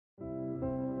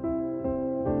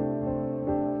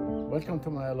Welcome to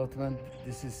my allotment.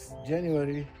 This is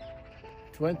January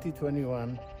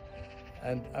 2021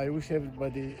 and I wish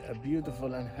everybody a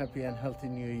beautiful and happy and healthy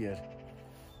new year,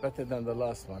 better than the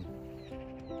last one.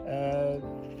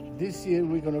 This year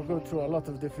we're going to go through a lot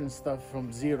of different stuff from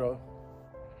zero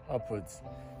upwards.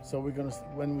 So we're going to,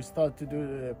 when we start to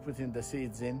do putting the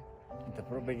seeds in the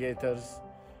propagators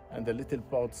and the little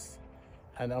pots,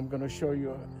 and I'm going to show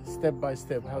you step by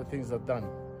step how things are done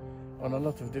on a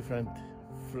lot of different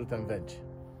fruit and veg.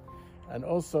 And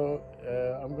also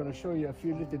I'm going to show you a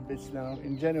few little bits now.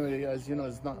 In January, as you know,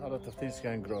 it's not a lot of things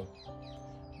can grow,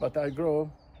 but I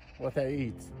grow what I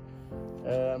eat.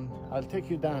 I'll take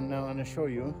you down now and I'll show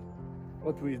you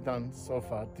what we've done so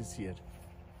far this year.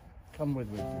 Come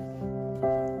with me,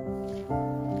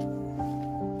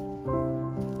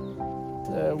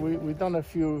 please. We've done a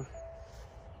few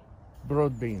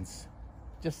broad beans,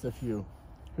 just a few,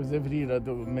 because every year I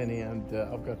do many, and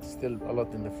I've got still a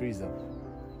lot in the freezer.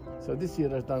 So this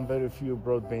year I've done very few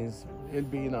broad beans. It'll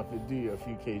be enough, it'll do you a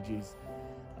few kgs,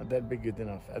 and they'll be good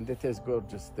enough. And they taste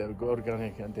gorgeous, they're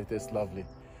organic and they taste lovely.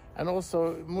 And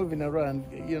also moving around,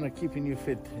 you know, keeping you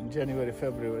fit in January,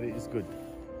 February is good.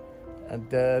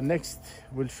 And next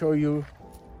we'll show you,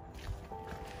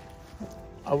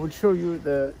 I will show you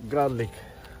the garlic.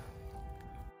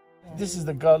 This is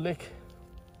the garlic,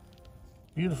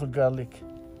 beautiful garlic.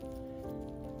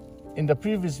 In the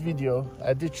previous video,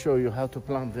 I did show you how to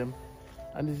plant them.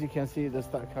 And as you can see, they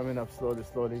start coming up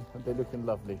slowly, and they're looking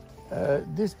lovely.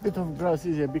 This bit of grass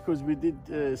is here because we did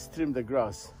trim the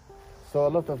grass. So a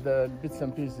lot of the bits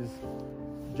and pieces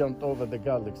jumped over the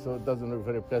garlic, so it doesn't look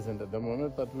very pleasant at the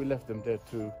moment, but we left them there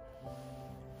to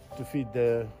feed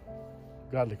the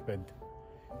garlic bed.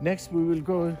 Next, we will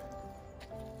go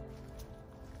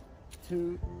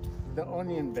to the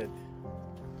onion bed.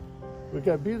 We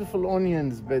got beautiful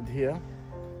onions bed here.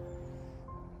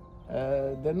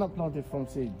 They're not planted from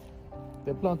seed.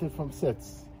 They're planted from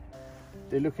sets.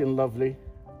 They're looking lovely.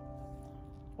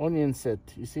 Onion set,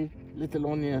 you see? Little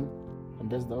onion, and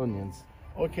there's the onions.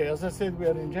 Okay, as I said, we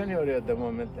are in January at the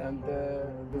moment, and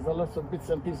there's a lot of bits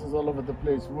and pieces all over the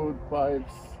place. Wood,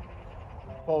 pipes,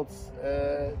 pots.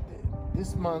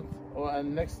 This month,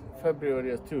 and next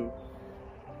February too,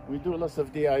 we do lots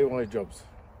of DIY jobs.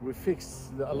 We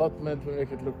fix the allotment, we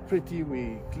make it look pretty,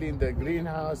 we clean the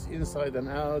greenhouse inside and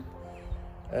out,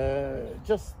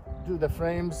 just do the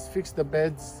frames, fix the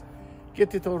beds,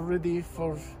 get it all ready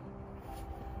for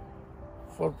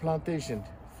plantation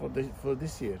for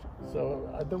this year. So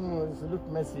I don't want it to look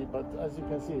messy, but as you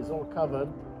can see, it's all covered,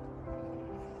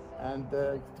 and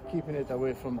keeping it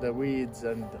away from the weeds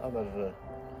and other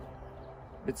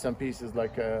bits and pieces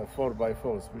like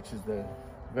 4x4s, which is the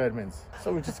vermins.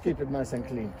 So we just keep it nice and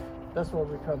clean. That's why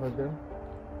we cover them,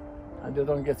 and they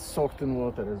don't get soaked in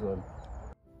water as well.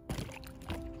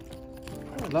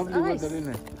 Oh, lovely weather, isn't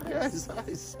it? Yeah, it's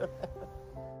nice.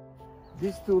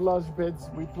 These two large beds,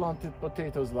 we planted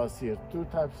potatoes last year, 2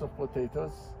 types of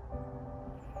potatoes.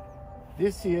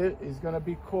 This year is going to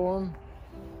be corn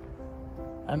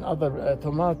and other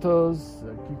tomatoes,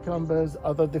 cucumbers,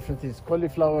 other different things.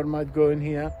 Cauliflower might go in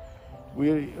here.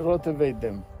 We rotate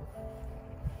them.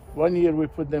 One year we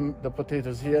put the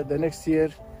potatoes here, the next year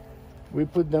we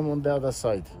put them on the other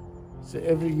side. So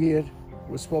every year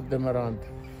we swap them around,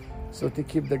 so to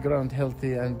keep the ground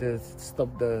healthy and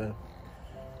stop the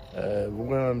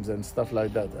worms and stuff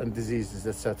like that, and diseases,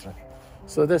 etc.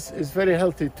 So this is very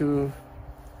healthy to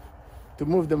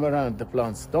move them around, the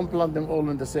plants. Don't plant them all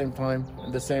in the same time,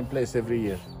 in the same place every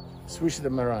year. Switch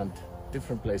them around,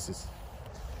 different places.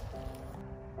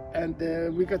 And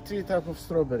we got 3 types of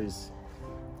strawberries.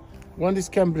 One is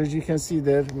Cambridge, you can see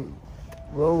there.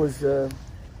 We always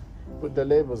put the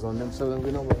labels on them so that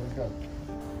we know what we got.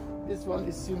 This one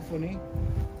is Symphony.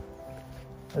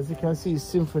 As you can see, it's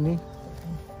Symphony.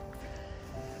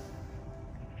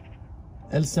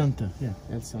 El Santa, yeah,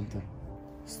 El Santa.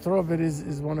 Strawberries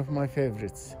is one of my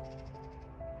favorites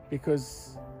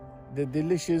because they're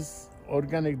delicious,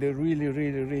 organic, they're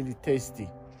really tasty.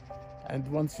 And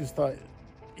once you start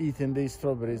eating these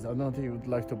strawberries, I don't think you would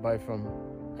like to buy from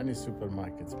any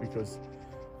supermarkets because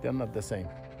they're not the same.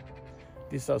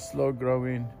 These are slow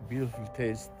growing, beautiful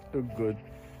taste, look good,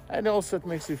 and also it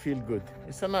makes you feel good.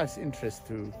 It's a nice interest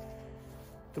to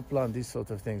plant these sort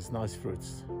of things, nice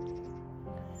fruits.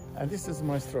 And this is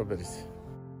my strawberries.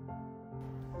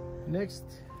 Next,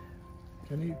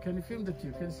 can you film the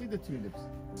tulip? Can you see the tulips?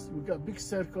 We got a big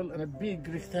circle and a big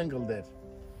rectangle there.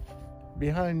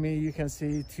 Behind me you can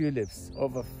see tulips,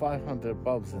 over 500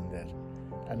 bulbs in there,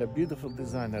 and a beautiful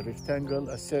design, a rectangle,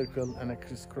 a circle, and a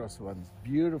crisscross one.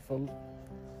 Beautiful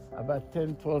about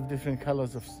 10, 12 different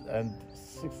colors and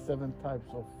 6, 7 types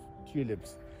of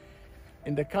tulips.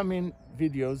 In the coming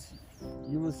videos,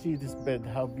 you will see this bed,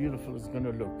 how beautiful it's going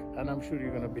to look, and I'm sure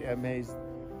you're going to be amazed.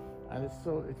 And it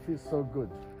feels so good.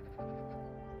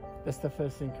 That's the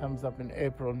first thing comes up in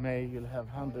April, May. You'll have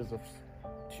hundreds of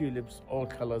tulips, all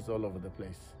colors, all over the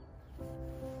place.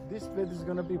 This bed is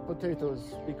going to be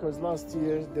potatoes because last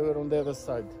year they were on the other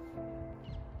side.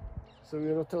 So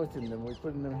we're rotating them. We're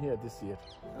putting them here this year,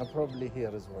 and probably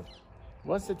here as well.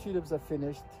 Once the tulips are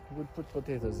finished, we'll put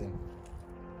potatoes in.